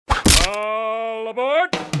All aboard!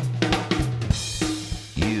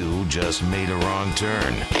 You just made a wrong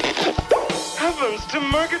turn. Heavens to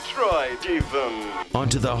Murgatroyd, even.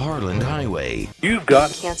 Onto the Harland Highway. You've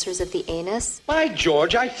got... Cancers of the anus? By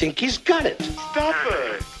George, I think he's got it. Stop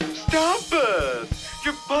it. Stop it.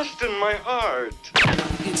 You're busting my heart.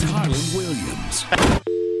 It's Harland Williams.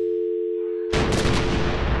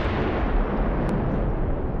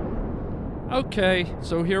 Okay,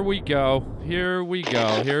 so here we go. Here's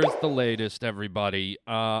the latest, everybody.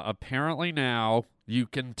 Apparently now you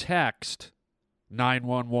can text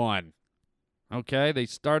 911. Okay, they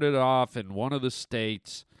started off in one of the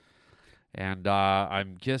states, and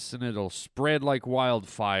I'm guessing it'll spread like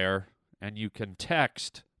wildfire, and you can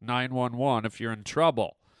text 911 if you're in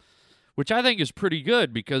trouble, which I think is pretty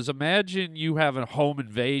good, because imagine you have a home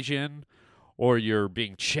invasion, or you're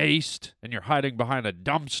being chased, and you're hiding behind a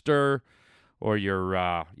dumpster, or you're,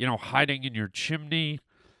 hiding in your chimney,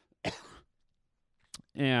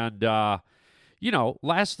 and,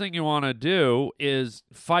 last thing you want to do is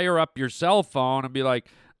fire up your cell phone and be like,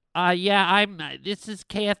 this is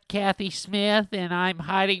Kathy Smith, and I'm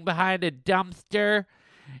hiding behind a dumpster,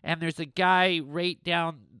 and there's a guy right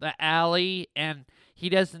down the alley, and he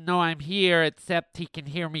doesn't know I'm here, except he can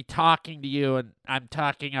hear me talking to you, and I'm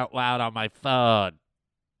talking out loud on my phone.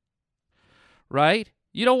 Right?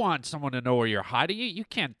 You don't want someone to know where you're hiding. You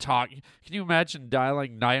can't talk. Can you imagine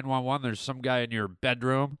dialing 911? There's some guy in your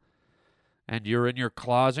bedroom, and you're in your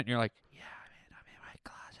closet, and you're like, yeah, I'm in my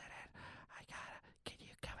closet, and can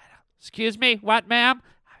you come in? Excuse me? What, ma'am?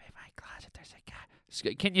 I'm in my closet. There's a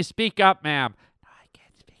guy. Can you speak up, ma'am? No, I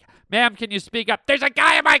can't speak up. Ma'am, can you speak up? There's a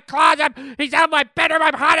guy in my closet. He's out of my bedroom.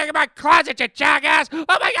 I'm hiding in my closet, you jackass. Oh,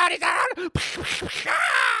 my God, he's out.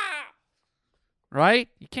 Right?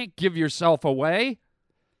 You can't give yourself away.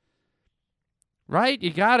 Right?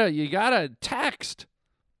 You gotta text.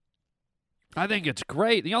 I think it's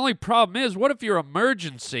great. The only problem is, what if your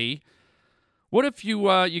emergency? What if you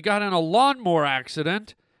got in a lawnmower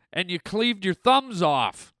accident and you cleaved your thumbs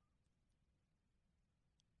off?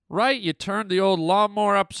 Right? You turned the old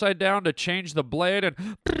lawnmower upside down to change the blade,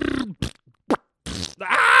 and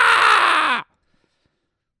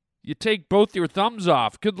you take both your thumbs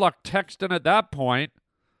off. Good luck texting at that point.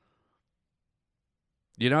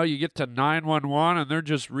 You know, you get to 911 and they're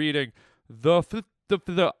just reading They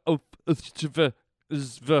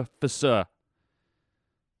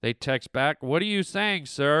text back, "What are you saying,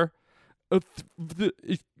 sir?" To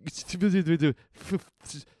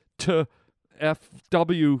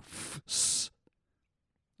FW.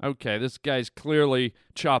 Okay, this guy's clearly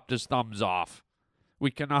chopped his thumbs off.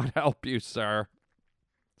 We cannot help you, sir.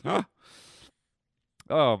 Huh?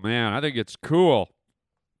 Oh, man, I think it's cool.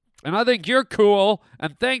 And I think you're cool,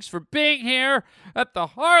 and thanks for being here at the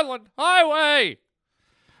Harland Highway.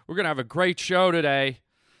 We're going to have a great show today,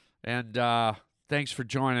 and thanks for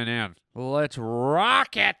joining in. Let's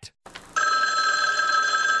rock it.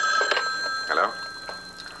 Hello?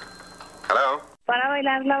 Hello? Para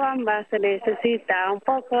bailar la bamba se necesita un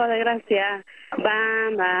poco de gracia.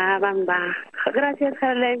 Bamba, bamba. Gracias,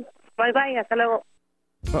 Harland. Bye-bye, hasta luego.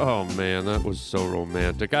 Oh, man, that was so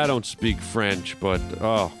romantic. I don't speak French, but,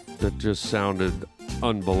 that just sounded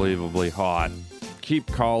unbelievably hot.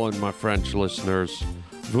 Keep calling, my French listeners.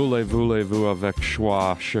 Voulez-vous avec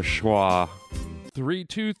choix, choix.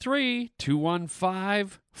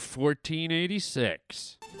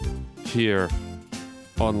 323-215-1486. Here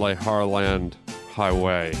on Le Harland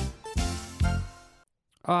Highway.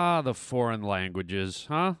 The foreign languages,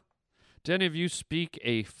 huh? Do any of you speak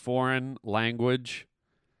a foreign language?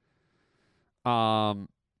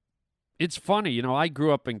 It's funny, I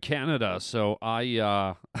grew up in Canada, so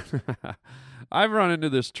I've run into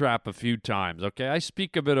this trap a few times, okay? I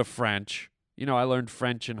speak a bit of French. I learned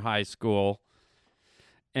French in high school.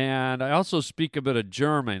 And I also speak a bit of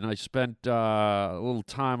German. I spent a little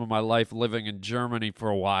time of my life living in Germany for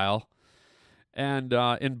a while. And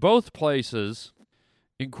in both places,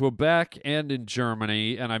 in Quebec and in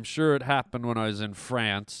Germany, and I'm sure it happened when I was in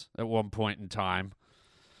France at one point in time,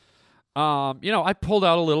 I pulled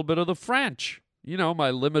out a little bit of the French.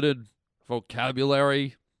 My limited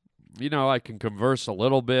vocabulary. I can converse a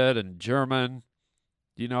little bit in German.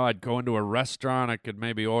 I'd go into a restaurant. I could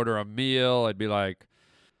maybe order a meal. I'd be like,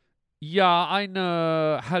 "Ja,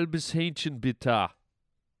 eine halbes Hähnchen bitte.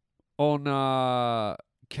 On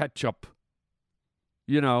ketchup."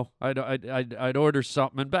 I'd order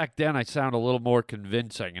something. And back then, I sound a little more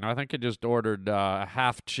convincing. I think I just ordered a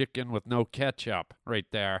half chicken with no ketchup right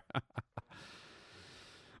there.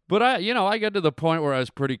 But I got to the point where I was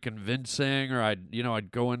pretty convincing, or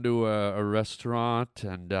I'd go into a restaurant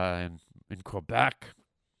and in Quebec,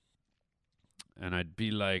 and I'd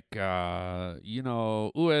be like,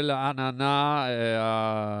 où est l'ananas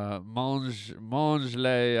et mange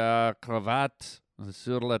les cravates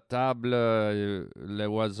sur la table, les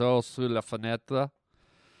oiseaux sur la fenêtre.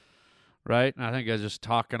 Right? And I think I was just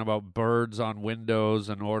talking about birds on windows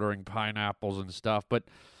and ordering pineapples and stuff. But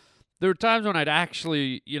there were times when I'd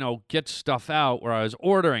actually, get stuff out where I was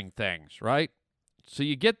ordering things, right? So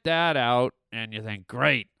you get that out, and you think,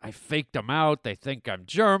 great, I faked them out. They think I'm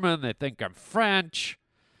German. They think I'm French.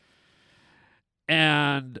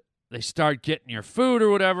 And they start getting your food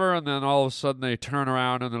or whatever, and then all of a sudden they turn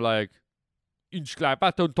around and they're like,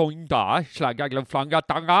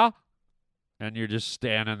 and you're just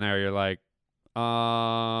standing there. You're like,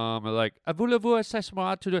 voulez-vous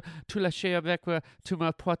assesse-moi tout lâcher avec tout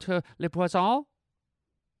ma poitre les poissons?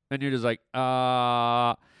 And you're just like,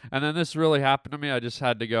 And then this really happened to me. I just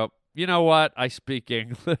had to go, you know what? I speak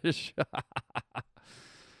English.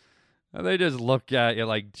 And they just look at you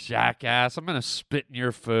like, jackass, I'm going to spit in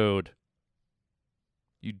your food.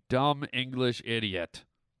 You dumb English idiot.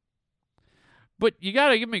 But you got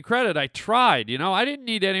to give me credit. I tried, I didn't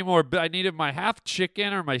need any more. I needed my half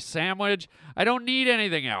chicken or my sandwich. I don't need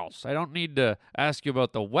anything else. I don't need to ask you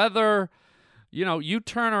about the weather. You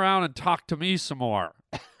turn around and talk to me some more.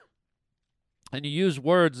 And you use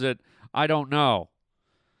words that I don't know.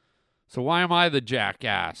 So why am I the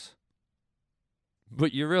jackass?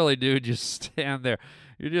 But you really do just stand there.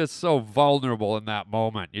 You're just so vulnerable in that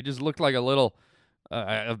moment. You just look like a little...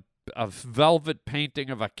 a velvet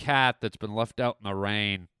painting of a cat that's been left out in the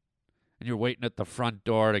rain, and you're waiting at the front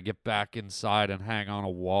door to get back inside and hang on a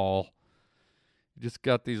wall. You just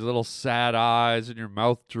got these little sad eyes and your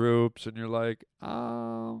mouth droops, and you're like,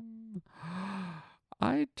 I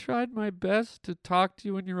tried my best to talk to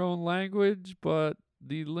you in your own language, but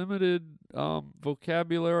the limited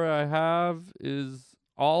vocabulary I have is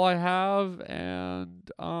all I have,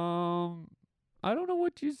 and I don't know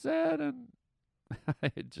what you said, and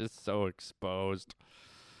it's just so exposed.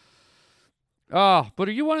 But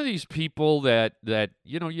are you one of these people that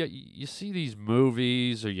you see these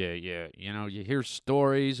movies, or you hear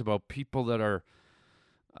stories about people that are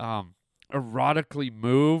erotically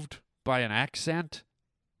moved by an accent,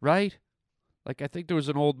 right? Like, I think there was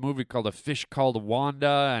an old movie called A Fish Called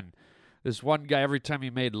Wanda, and this one guy, every time he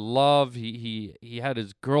made love, he had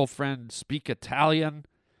his girlfriend speak Italian.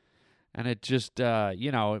 And it just,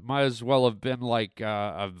 it might as well have been like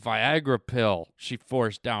a Viagra pill she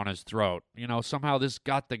forced down his throat. Somehow this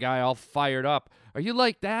got the guy all fired up. Are you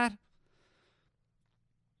like that?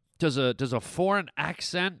 Does a foreign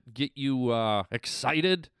accent get you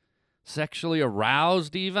excited, sexually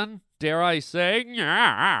aroused even? Dare I say?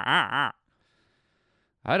 I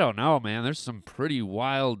don't know, man. There's some pretty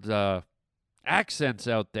wild accents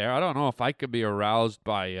out there. I don't know if I could be aroused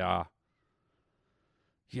by,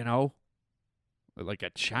 like a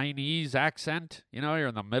Chinese accent, you're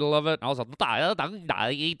in the middle of it, and all of a sudden,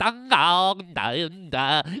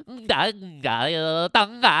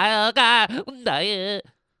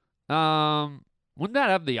 wouldn't that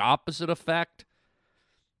have the opposite effect?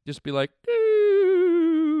 Just be like,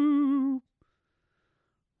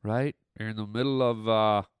 right? You're in the middle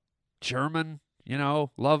of German,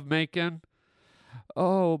 love making.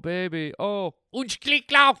 Oh, baby, oh, und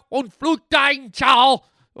Klicklauf und Flugdein, ciao.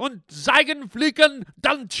 Und Zeigen fliegen,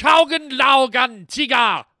 dann Schaugen laugen,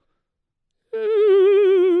 Tiger.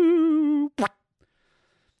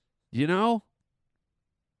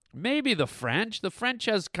 Maybe the French. The French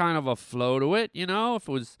has kind of a flow to it, if it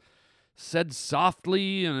was said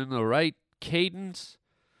softly and in the right cadence.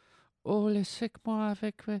 Oh, laissez-moi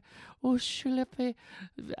avec... Oh, je l'ai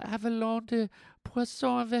avalant de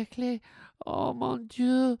poisson avec les... Oh, mon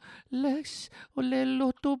Dieu, l'autobus,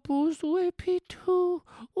 où est tout?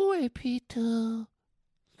 Où est tout?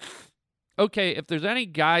 Okay, if there's any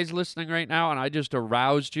guys listening right now and I just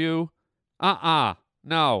aroused you,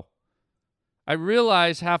 no. I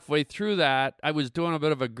realized halfway through that I was doing a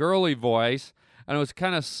bit of a girly voice, and it was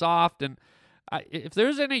kind of soft, and if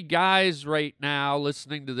there's any guys right now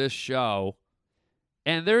listening to this show,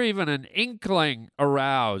 and they're even an inkling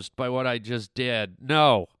aroused by what I just did,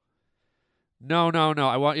 no.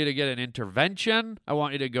 I want you to get an intervention. I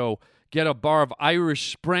want you to go get a bar of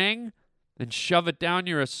Irish Spring and shove it down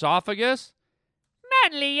your esophagus.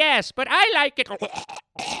 Manly, yes, but I like it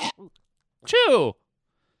too.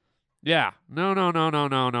 Yeah. No.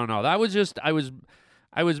 That was just, I was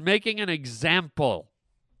making an example.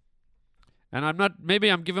 And maybe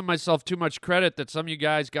I'm giving myself too much credit that some of you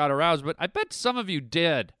guys got aroused, but I bet some of you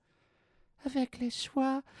did. Avec les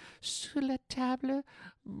soies sur la table,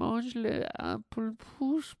 mange le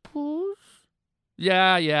pouce.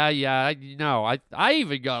 Yeah. I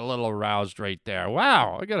even got a little aroused right there.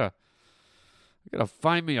 Wow, I gotta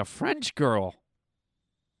find me a French girl.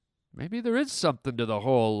 Maybe there is something to the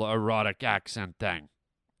whole erotic accent thing.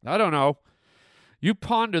 I don't know. You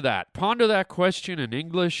ponder that. Ponder that question in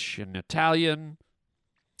English, in Italian,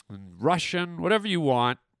 in Russian, whatever you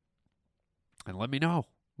want, and let me know.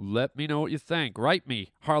 Let me know what you think. Write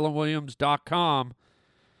me, harlandwilliams.com.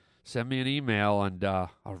 Send me an email, and I'll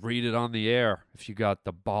read it on the air if you got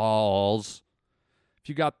the balls. If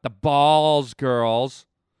you got the balls, girls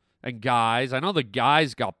and guys. I know the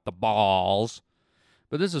guys got the balls,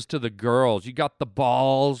 but this is to the girls. You got the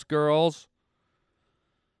balls, girls?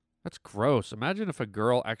 That's gross. Imagine if a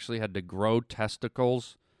girl actually had to grow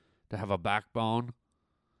testicles to have a backbone,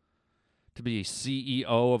 to be a CEO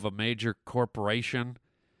of a major corporation.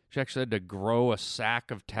 She actually had to grow a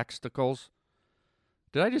sack of testicles.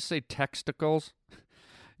 Did I just say testicles?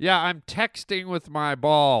 Yeah, I'm texting with my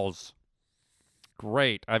balls.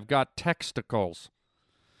 Great, I've got testicles.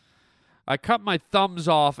 I cut my thumbs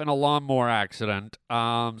off in a lawnmower accident,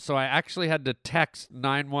 so I actually had to text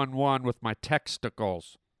 911 with my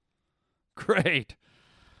testicles. Great.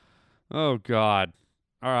 Oh, God.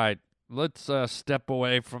 All right, let's step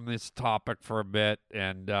away from this topic for a bit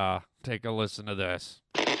and take a listen to this.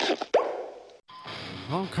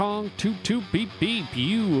 Hong Kong, toot toot beep beep.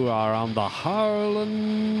 You are on the Harland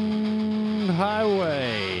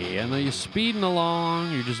Highway, and you're speeding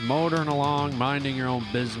along. You're just motoring along, minding your own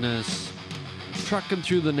business, trucking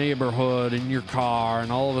through the neighborhood in your car,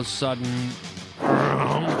 and all of a sudden,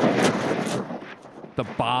 the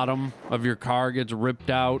bottom of your car gets ripped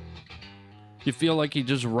out. You feel like you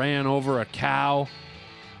just ran over a cow.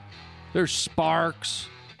 There's sparks,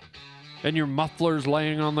 and your muffler's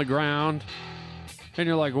laying on the ground. And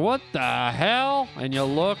you're like, what the hell? And you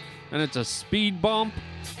look, and it's a speed bump.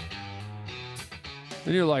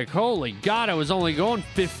 And you're like, holy God, I was only going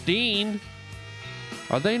 15.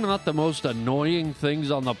 Are they not the most annoying things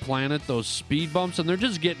on the planet, those speed bumps? And they're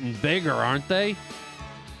just getting bigger, aren't they?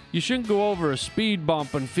 You shouldn't go over a speed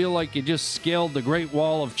bump and feel like you just scaled the Great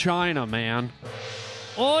Wall of China, man.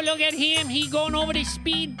 Oh, look at him. He going over the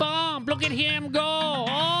speed bump. Look at him go.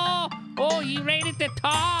 Oh, he right at the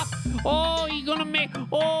top. Oh, he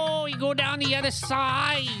go down the other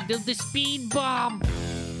side of the speed bump.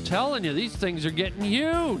 I'm telling you, these things are getting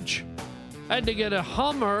huge. I had to get a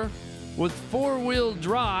Hummer with 4-wheel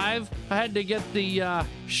drive. I had to get the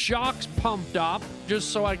shocks pumped up just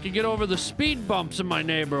so I could get over the speed bumps in my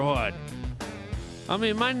neighborhood. I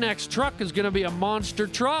mean, my next truck is going to be a monster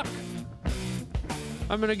truck.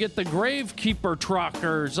 I'm going to get the Gravekeeper truck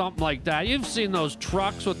or something like that. You've seen those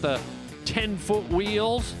trucks with the 10-foot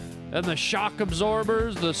wheels and the shock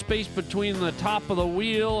absorbers. The space between the top of the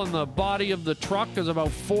wheel and the body of the truck is about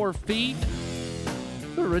 4 feet.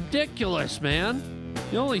 They're ridiculous, man.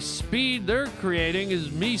 The only speed they're creating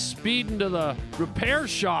is me speeding to the repair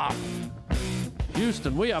shop.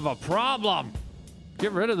 Houston, we have a problem.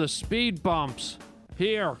 Get rid of the speed bumps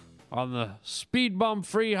here on the speed bump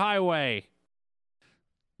free highway.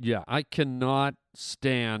 Yeah, I cannot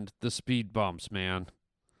stand the speed bumps, man.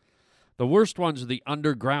 The worst ones are the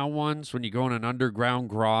underground ones when you go in an underground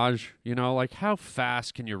garage. You know, like how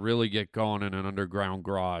fast can you really get going in an underground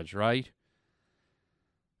garage, right?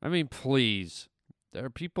 I mean, please. There are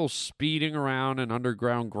people speeding around in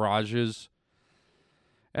underground garages,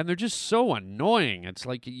 and they're just so annoying. It's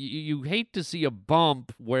like you hate to see a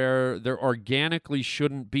bump where there organically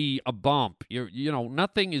shouldn't be a bump.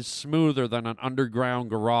 Nothing is smoother than an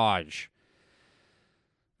underground garage.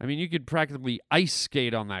 I mean, you could practically ice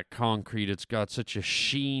skate on that concrete. It's got such a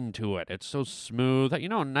sheen to it. It's so smooth. You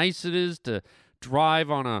know how nice it is to drive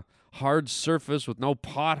on a hard surface with no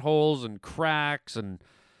potholes and cracks and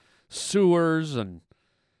sewers, and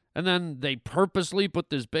then they purposely put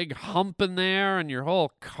this big hump in there, and your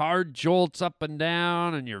whole car jolts up and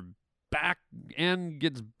down, and your back end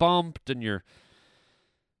gets bumped, and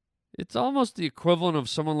it's almost the equivalent of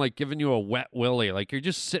someone like giving you a wet willy. Like you're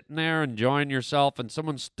just sitting there enjoying yourself, and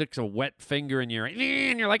someone sticks a wet finger in your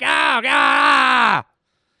ear, and you're like, ah!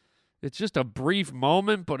 It's just a brief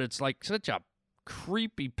moment, but it's like such a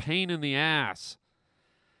creepy pain in the ass.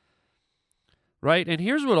 Right? And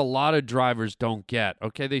here's what a lot of drivers don't get.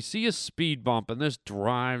 Okay, they see a speed bump, and this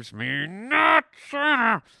drives me nuts.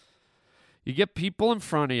 You get people in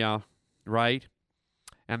front of you, right?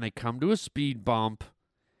 And they come to a speed bump,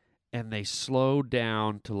 and they slow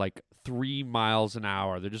down to like 3 miles an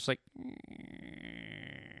hour. They're just like...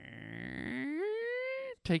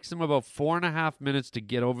 Takes them about 4.5 minutes to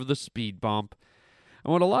get over the speed bump.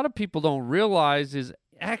 And what a lot of people don't realize is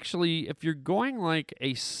actually if you're going like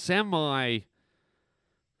a semi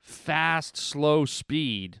fast, slow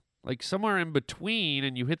speed, like somewhere in between,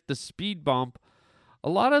 and you hit the speed bump, a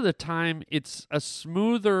lot of the time it's a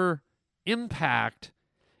smoother impact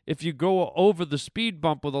if you go over the speed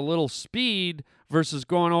bump with a little speed versus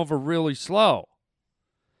going over really slow.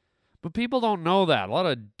 But people don't know that. A lot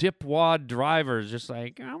of dipwad drivers just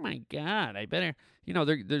like, oh my God, I better,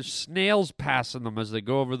 there's snails passing them as they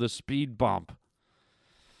go over the speed bump.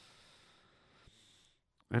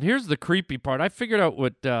 And here's the creepy part. I figured out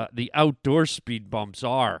what the outdoor speed bumps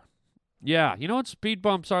are. Yeah, you know what speed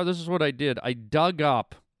bumps are? This is what I did. I dug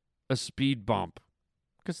up a speed bump.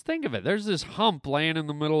 Because think of it. There's this hump laying in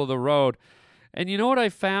the middle of the road. And you know what I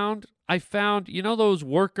found? I found, those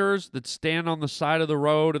workers that stand on the side of the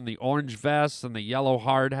road in the orange vests and the yellow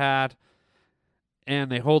hard hat,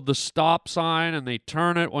 and they hold the stop sign and they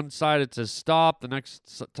turn it. One side it says stop, the next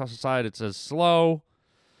side it says slow.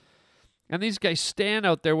 And these guys stand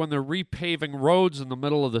out there when they're repaving roads in the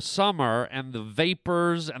middle of the summer, and the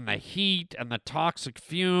vapors and the heat and the toxic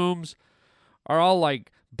fumes are all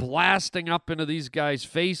like blasting up into these guys'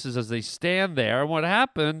 faces as they stand there. And what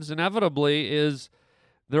happens inevitably is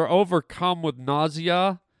they're overcome with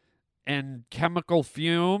nausea and chemical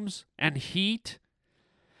fumes and heat,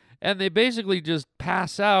 and they basically just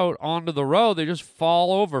pass out onto the road. They just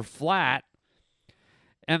fall over flat.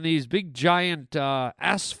 And these big giant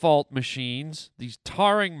asphalt machines, these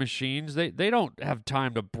tarring machines, they don't have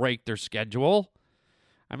time to break their schedule.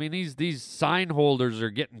 I mean, these sign holders are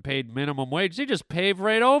getting paid minimum wage. They just pave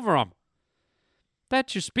right over them.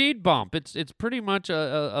 That's your speed bump. It's pretty much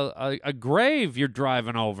a grave you're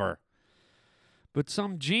driving over. But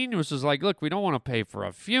some genius is like, look, we don't want to pay for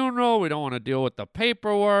a funeral. We don't want to deal with the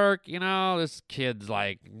paperwork. This kid's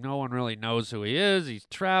like, no one really knows who he is. He's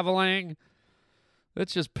traveling.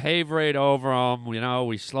 Let's just pave right over them.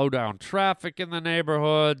 We slow down traffic in the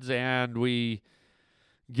neighborhoods and we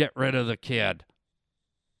get rid of the kid.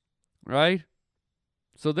 Right?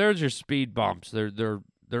 So there's your speed bumps. They're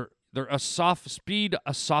speed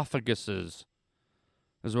esophaguses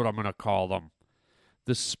is what I'm going to call them.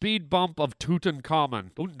 The speed bump of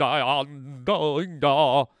Tutankhamun.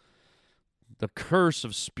 The curse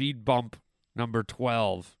of speed bump number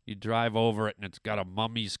 12. You drive over it and it's got a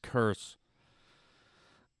mummy's curse.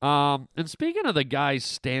 And speaking of the guys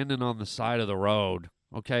standing on the side of the road,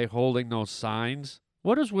 okay, holding those signs,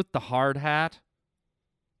 what is with the hard hat?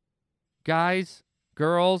 Guys,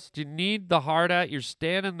 girls, do you need the hard hat? You're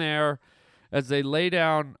standing there as they lay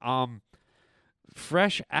down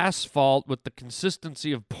fresh asphalt with the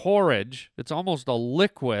consistency of porridge. It's almost a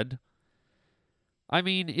liquid. I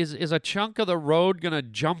mean, is a chunk of the road going to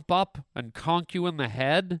jump up and conk you in the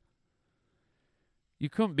head? You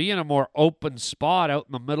couldn't be in a more open spot out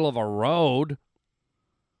in the middle of a road.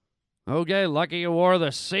 Okay, lucky you wore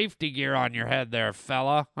the safety gear on your head there,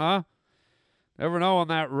 fella, huh? Never know when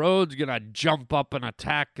that road's going to jump up and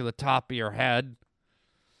attack the top of your head.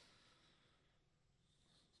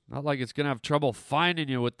 Not like it's going to have trouble finding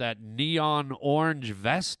you with that neon orange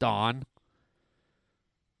vest on.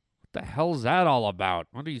 What the hell's that all about?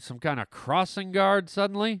 What are you, some kind of crossing guard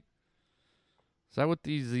suddenly? Is that what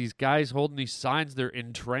these guys holding these signs, they're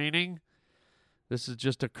in training? This is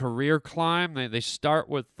just a career climb. They start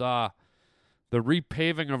with the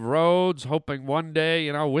repaving of roads, hoping one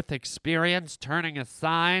day, with experience, turning a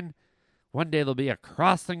sign, one day there'll be a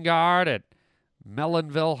crossing guard at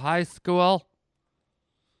Mellonville High School.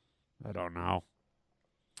 I don't know.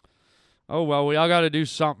 Oh, well, we all got to do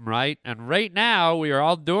something, right? And right now, we are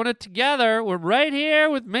all doing it together. We're right here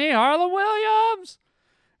with me, Harland Williams.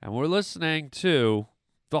 And we're listening to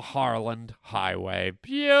the Harland Highway.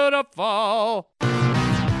 Beautiful.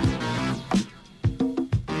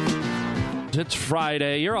 It's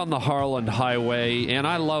Friday. You're on the Harland Highway, and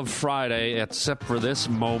I love Friday, except for this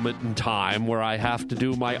moment in time where I have to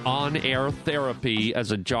do my on-air therapy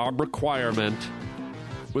as a job requirement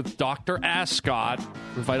with Dr. Ascot.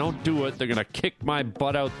 If I don't do it, they're going to kick my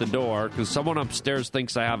butt out the door because someone upstairs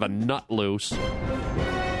thinks I have a nut loose.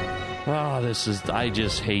 I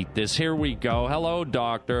just hate this. Here we go. Hello,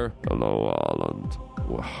 doctor. Hello, Harland.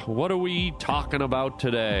 What are we talking about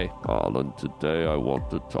today? Harland, today I want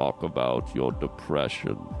to talk about your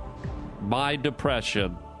depression. My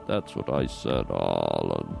depression. That's what I said,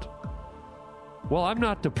 Harland. Well, I'm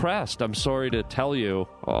not depressed. I'm sorry to tell you,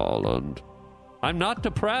 Harland. I'm not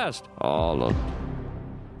depressed, Harland.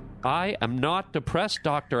 I am not depressed,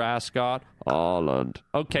 Dr. Ascot. Harland.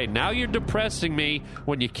 Okay, now you're depressing me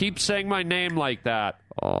when you keep saying my name like that.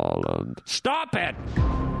 Harland. Stop it!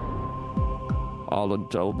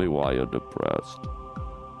 Harland, tell me why you're depressed.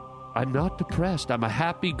 I'm not depressed. I'm a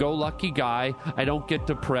happy-go-lucky guy. I don't get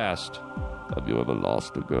depressed. Have you ever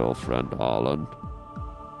lost a girlfriend, Harland?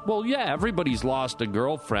 Well, yeah, everybody's lost a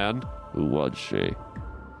girlfriend. Who was she?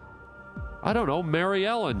 I don't know, Mary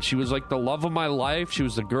Ellen. She was like the love of my life. She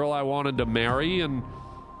was the girl I wanted to marry, and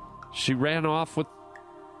she ran off with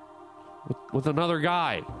another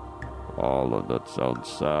guy. Harland, that sounds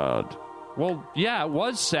sad. Well, yeah, it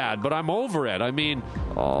was sad, but I'm over it. I mean,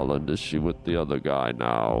 Harland, is she with the other guy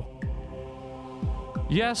now?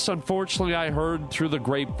 Yes, unfortunately, I heard through the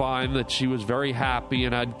grapevine that she was very happy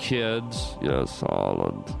and had kids. Yes,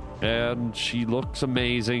 Harland. And she looks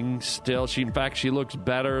amazing still. In fact, she looks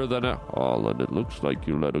better than a... Harland, it looks like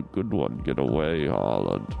you let a good one get away,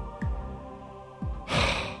 Harland.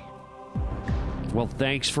 Well,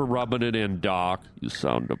 thanks for rubbing it in, Doc. You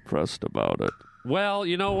sound depressed about it. Well,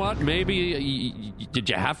 you know what? Maybe... did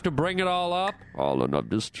you have to bring it all up? Harland, I'm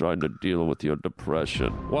just trying to deal with your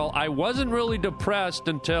depression. Well, I wasn't really depressed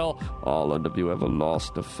until... Harland, have you ever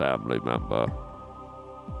lost a family member?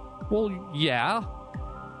 Well, yeah.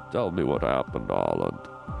 Tell me what happened, Harland.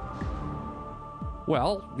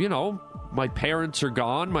 Well, you know, my parents are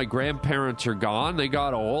gone, my grandparents are gone, they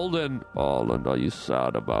got old, and... Harland, are you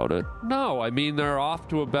sad about it? No, I mean, they're off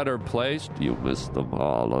to a better place. Do you miss them,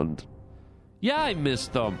 Harland? Yeah, I miss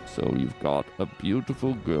them. So you've got a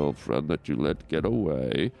beautiful girlfriend that you let get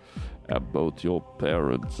away, and both your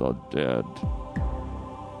parents are dead.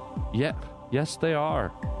 Yeah, yes, they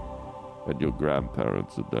are. And your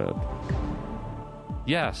grandparents are dead.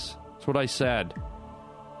 Yes, that's what I said.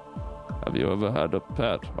 Have you ever had a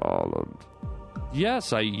pet, Harland?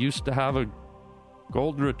 Yes, I used to have a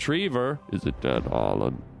golden retriever. Is it dead,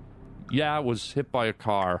 Harland? Yeah, it was hit by a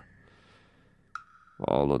car.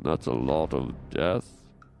 Harland, that's a lot of death.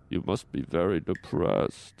 You must be very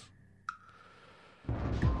depressed.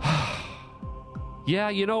 Yeah,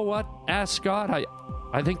 you know what, Ascot?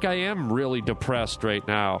 I think I am really depressed right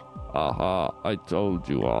now. Aha, I told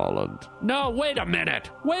you, Harland. No, wait a minute.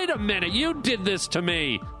 Wait a minute. You did this to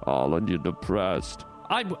me. Harland, you're depressed.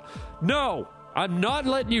 No, I'm not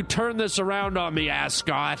letting you turn this around on me,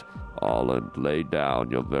 Ascot. Harland, lay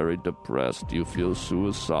down. You're very depressed. You feel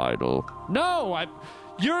suicidal. No,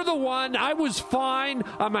 you're the one. I was fine.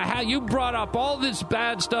 You brought up all this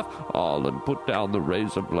bad stuff. Harland, put down the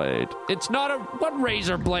razor blade. It's not what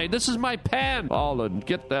razor blade? This is my pen. Harland,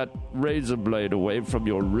 get that razor blade away from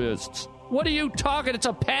your wrists. What are you talking? It's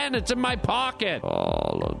a pen. It's in my pocket.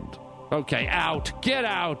 Harland. Okay, out. Get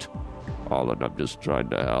out. Harland, I'm just trying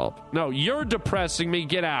to help. No, you're depressing me.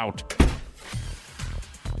 Get out.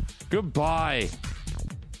 Goodbye.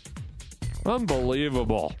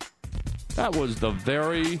 Unbelievable. That was the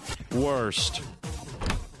very worst.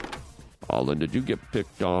 Harland, did you get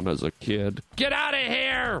picked on as a kid? Get out of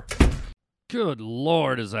here! Good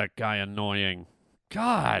Lord, is that guy annoying.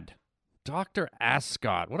 God. Dr.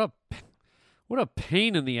 Ascot. What a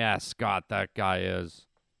pain in the ascot that guy is.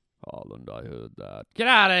 Harland, I heard that. Get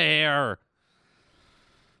out of here!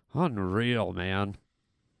 Unreal, man.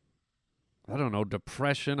 I don't know,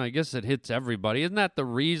 depression. I guess it hits everybody. Isn't that the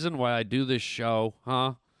reason why I do this show,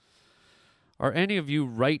 huh? Are any of you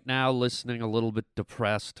right now listening a little bit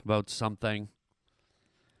depressed about something?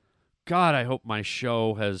 God, I hope my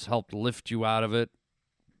show has helped lift you out of it.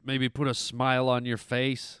 Maybe put a smile on your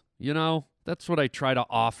face. You know, that's what I try to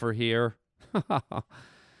offer here.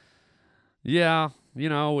 Yeah, you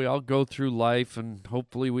know, we all go through life and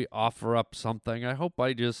hopefully we offer up something. I hope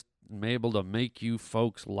I just am able to make you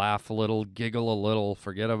folks laugh a little, giggle a little,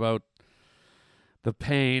 forget about the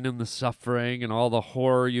pain and the suffering and all the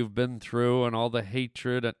horror you've been through and all the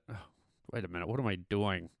hatred. And wait a minute, what am I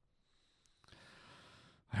doing?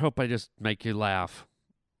 I hope I just make you laugh.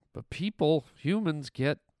 But humans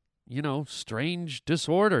get, you know, strange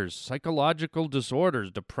disorders, psychological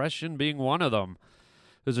disorders, depression being one of them.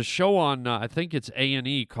 There's a show on, I think it's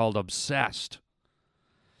A&E called Obsessed.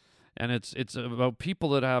 And it's about people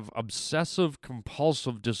that have obsessive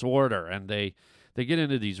compulsive disorder, and they get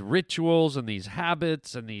into these rituals and these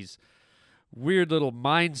habits and these weird little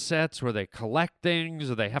mindsets where they collect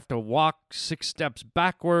things, or they have to walk 6 steps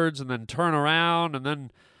backwards and then turn around and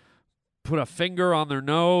then put a finger on their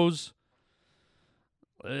nose.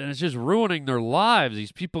 And it's just ruining their lives.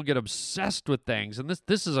 These people get obsessed with things. And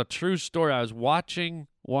this is a true story. I was watching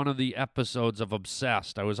one of the episodes of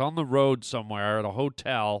Obsessed. I was on the road somewhere at a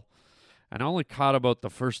hotel, and I only caught about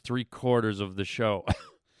the first 3/4 of the show.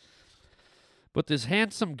 But this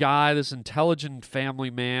handsome guy, this intelligent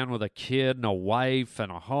family man with a kid and a wife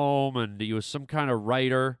and a home, and he was some kind of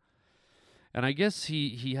writer. And I guess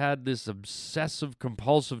he had this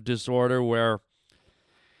obsessive-compulsive disorder where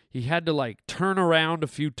he had to, like, turn around a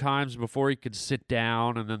few times before he could sit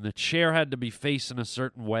down, and then the chair had to be facing a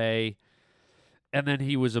certain way. And then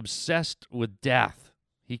he was obsessed with death.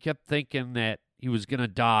 He kept thinking that he was going to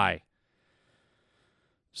die.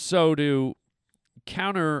 So to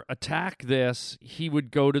counterattack this, he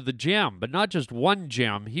would go to the gym, but not just one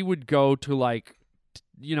gym. He would go to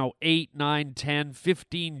 8, 9, 10,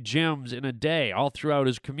 15 gyms in a day all throughout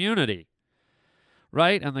his community.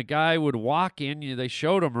 Right? And the guy would walk in, they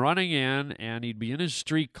showed him running in, and he'd be in his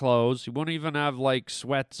street clothes. He wouldn't even have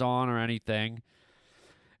sweats on or anything.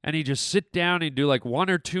 And he'd just sit down, he'd do 1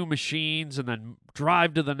 or 2 machines and then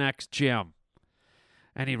drive to the next gym.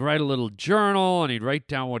 And he'd write a little journal, and he'd write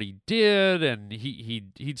down what he did, and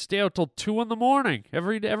he'd stay out till 2 in the morning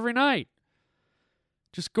every night.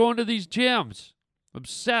 Just going to these gyms.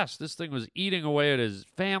 Obsessed. This thing was eating away at his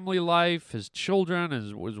family life, his children,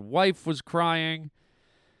 his wife was crying.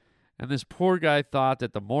 And this poor guy thought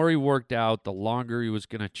that the more he worked out, the longer he was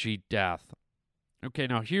going to cheat death. Okay,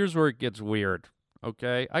 now here's where it gets weird.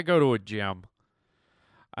 Okay, I go to a gym.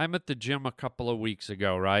 I'm at the gym a couple of weeks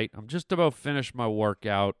ago, right? I'm just about finished my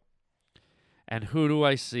workout. And who do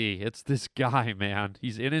I see? It's this guy, man.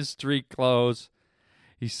 He's in his street clothes.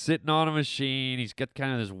 He's sitting on a machine. He's got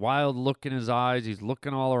kind of this wild look in his eyes. He's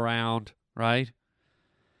looking all around, right?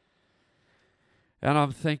 And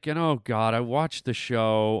I'm thinking, oh, God, I watched the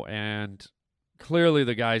show, and clearly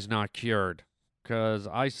the guy's not cured. Because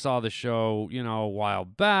I saw the show, a while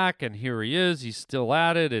back, and here he is. He's still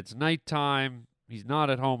at it. It's nighttime. He's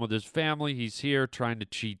not at home with his family. He's here trying to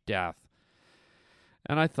cheat death.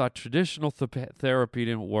 And I thought traditional therapy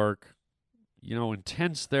didn't work.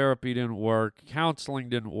 Intense therapy didn't work. Counseling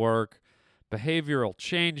didn't work. Behavioral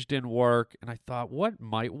change didn't work. And I thought, what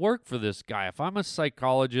might work for this guy? If I'm a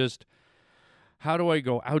psychologist, how do I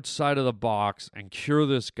go outside of the box and cure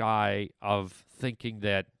this guy of thinking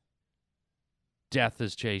that death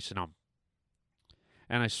is chasing him?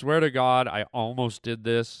 And I swear to God, I almost did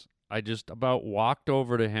this. I just about walked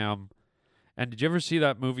over to him. And did you ever see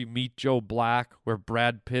that movie Meet Joe Black where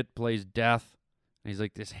Brad Pitt plays death? And he's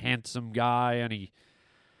like this handsome guy, and he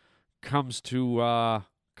comes to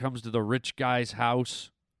the rich guy's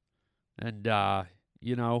house, and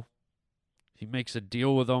he makes a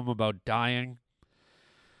deal with him about dying.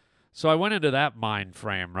 So I went into that mind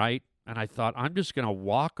frame, right? And I thought, I'm just going to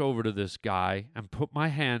walk over to this guy and put my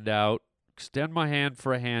hand out, extend my hand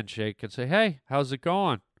for a handshake, and say, hey, how's it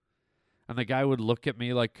going? And the guy would look at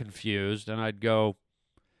me confused, and I'd go,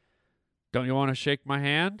 don't you want to shake my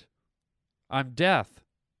hand? I'm death.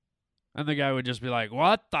 And the guy would just be like,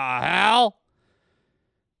 what the hell?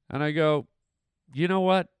 And I go, you know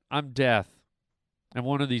what? I'm death. And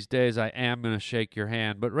one of these days I am going to shake your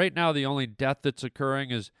hand. But right now the only death that's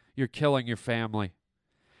occurring is you're killing your family.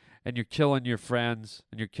 And you're killing your friends.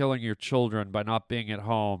 And you're killing your children by not being at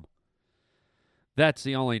home. That's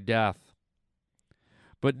the only death.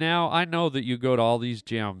 But now I know that you go to all these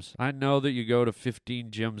gyms. I know that you go to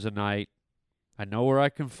 15 gyms a night. I know where I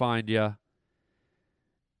can find you.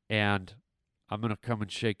 And I'm going to come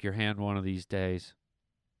and shake your hand one of these days.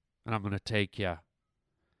 And I'm going to take you.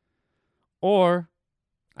 Or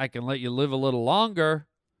I can let you live a little longer.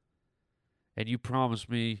 And you promise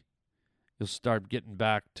me you'll start getting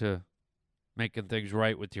back to making things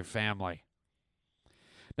right with your family.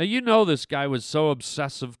 Now, this guy was so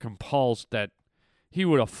obsessive compulsed that he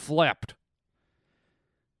would have flipped.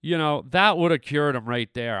 That would have cured him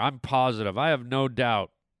right there. I'm positive. I have no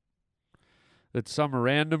doubt that some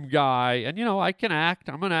random guy, and I can act.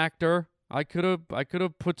 I'm an actor. I could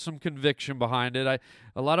have put some conviction behind it.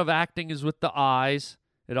 A lot of acting is with the eyes.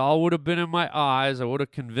 It all would have been in my eyes. I would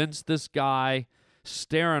have convinced this guy,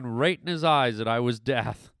 staring right in his eyes, that I was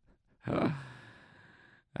death. And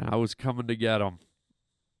I was coming to get him.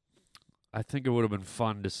 I think it would have been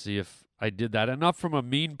fun to see if I did that. And not from a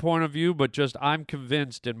mean point of view, but just I'm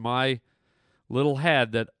convinced in my little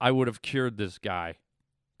head that I would have cured this guy.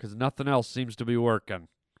 Because nothing else seems to be working.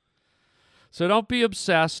 So don't be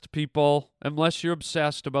obsessed, people, unless you're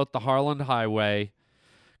obsessed about the Harland Highway.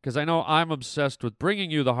 Because I know I'm obsessed with bringing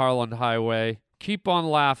you the Harland Highway. Keep on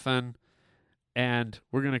laughing, and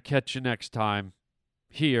we're going to catch you next time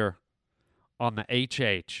here on the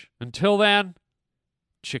HH. Until then,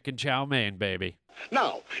 chicken chow mein, baby.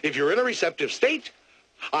 Now, if you're in a receptive state,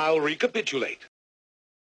 I'll recapitulate.